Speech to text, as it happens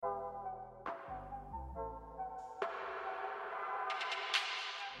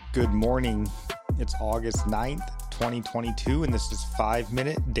Good morning. It's August 9th, 2022, and this is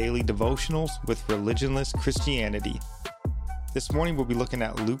 5-minute daily devotionals with religionless Christianity. This morning we'll be looking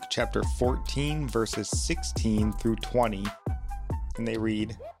at Luke chapter 14, verses 16 through 20, and they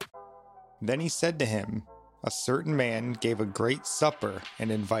read, "Then he said to him, a certain man gave a great supper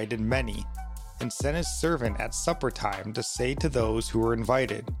and invited many, and sent his servant at supper time to say to those who were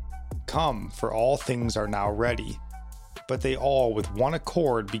invited, 'Come, for all things are now ready.' But they all with one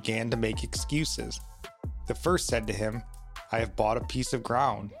accord began to make excuses. The first said to him, 'I have bought a piece of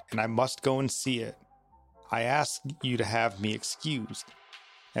ground, and I must go and see it. I ask you to have me excused.'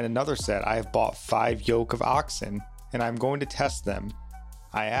 And another said, 'I have bought 5 yoke of oxen, and I am going to test them.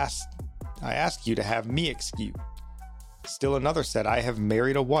 I ask you to have me excused.' Still another said, 'I have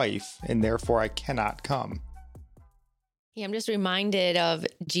married a wife, and therefore I cannot come.'" Yeah, I'm just reminded of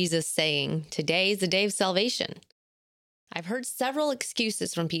Jesus saying, "Today is the day of salvation." I've heard several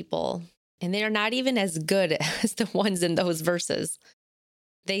excuses from people, and they are not even as good as the ones in those verses.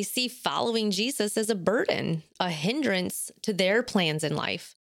 They see following Jesus as a burden, a hindrance to their plans in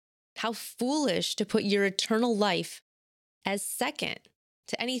life. How foolish to put your eternal life as second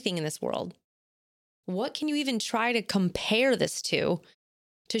to anything in this world. What can you even try to compare this to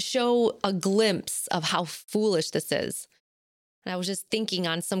show a glimpse of how foolish this is? And I was just thinking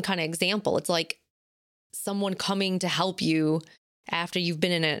on some kind of example. It's like someone coming to help you after you've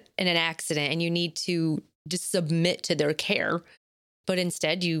been in an accident and you need to just submit to their care. But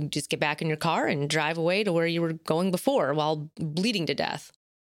instead, you just get back in your car and drive away to where you were going before while bleeding to death.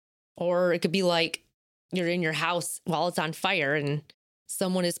 Or it could be like you're in your house while it's on fire and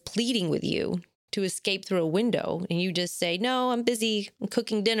someone is pleading with you to escape through a window. And you just say, "No, I'm busy. I'm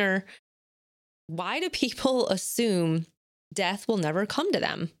cooking dinner." Why do people assume death will never come to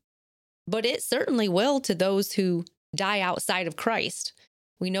them? But it certainly will to those who die outside of Christ.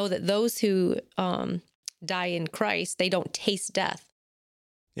 We know that those who die in Christ, they don't taste death.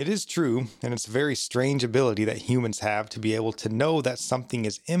 It is true, and it's a very strange ability that humans have to be able to know that something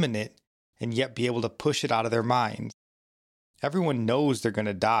is imminent and yet be able to push it out of their minds. Everyone knows they're going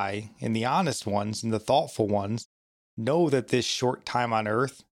to die, and the honest ones and the thoughtful ones know that this short time on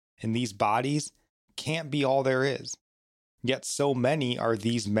earth and these bodies can't be all there is. Yet so many are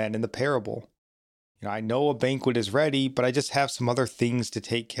these men in the parable. I know a banquet is ready, but I just have some other things to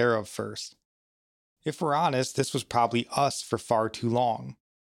take care of first. If we're honest, this was probably us for far too long.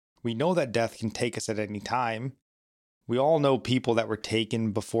 We know that death can take us at any time. We all know people that were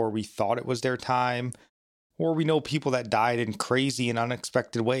taken before we thought it was their time, or we know people that died in crazy and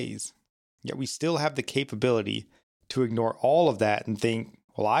unexpected ways. Yet we still have the capability to ignore all of that and think,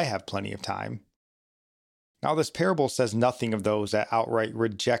 well, I have plenty of time. Now, this parable says nothing of those that outright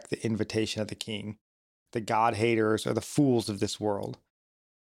reject the invitation of the king, the God-haters or the fools of this world.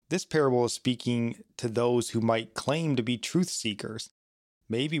 This parable is speaking to those who might claim to be truth seekers.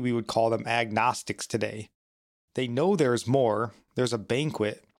 Maybe we would call them agnostics today. They know there's more, there's a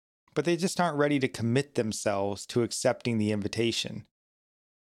banquet, but they just aren't ready to commit themselves to accepting the invitation.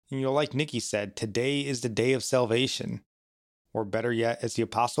 And like Nikki said, today is the day of salvation. Or better yet, as the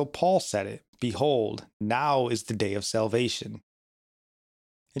Apostle Paul said it, "Behold, now is the day of salvation."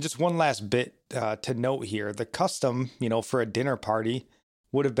 And just one last bit to note here, the custom, for a dinner party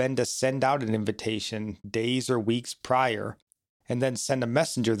would have been to send out an invitation days or weeks prior and then send a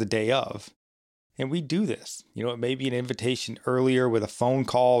messenger the day of. And we do this. It may be an invitation earlier with a phone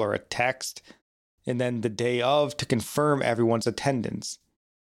call or a text, and then the day of to confirm everyone's attendance.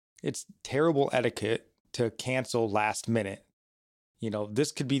 It's terrible etiquette to cancel last minute.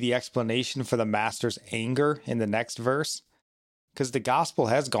 This could be the explanation for the master's anger in the next verse, because the gospel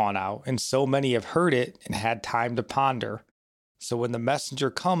has gone out and so many have heard it and had time to ponder. So when the messenger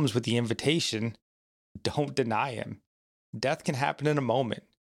comes with the invitation, don't deny him. Death can happen in a moment.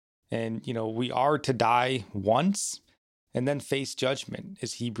 And, we are to die once and then face judgment,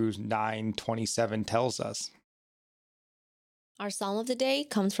 as Hebrews 9:27 tells us. Our psalm of the day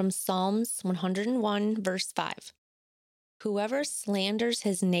comes from Psalms 101, verse 5. "Whoever slanders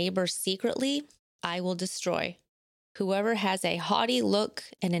his neighbor secretly, I will destroy. Whoever has a haughty look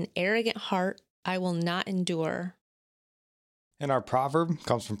and an arrogant heart, I will not endure." And our proverb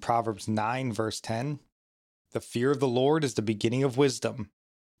comes from Proverbs 9, verse 10. "The fear of the Lord is the beginning of wisdom,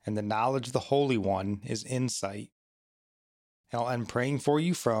 and the knowledge of the Holy One is insight." And I'll end praying for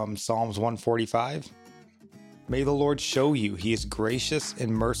you from Psalms 145. "May the Lord show you he is gracious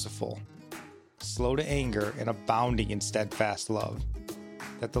and merciful, slow to anger and abounding in steadfast love,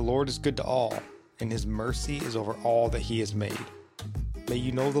 that the Lord is good to all, and his mercy is over all that he has made. May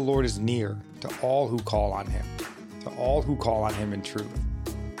you know the Lord is near to all who call on him in truth."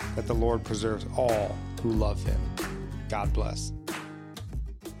 that the Lord preserves all who love him. God bless.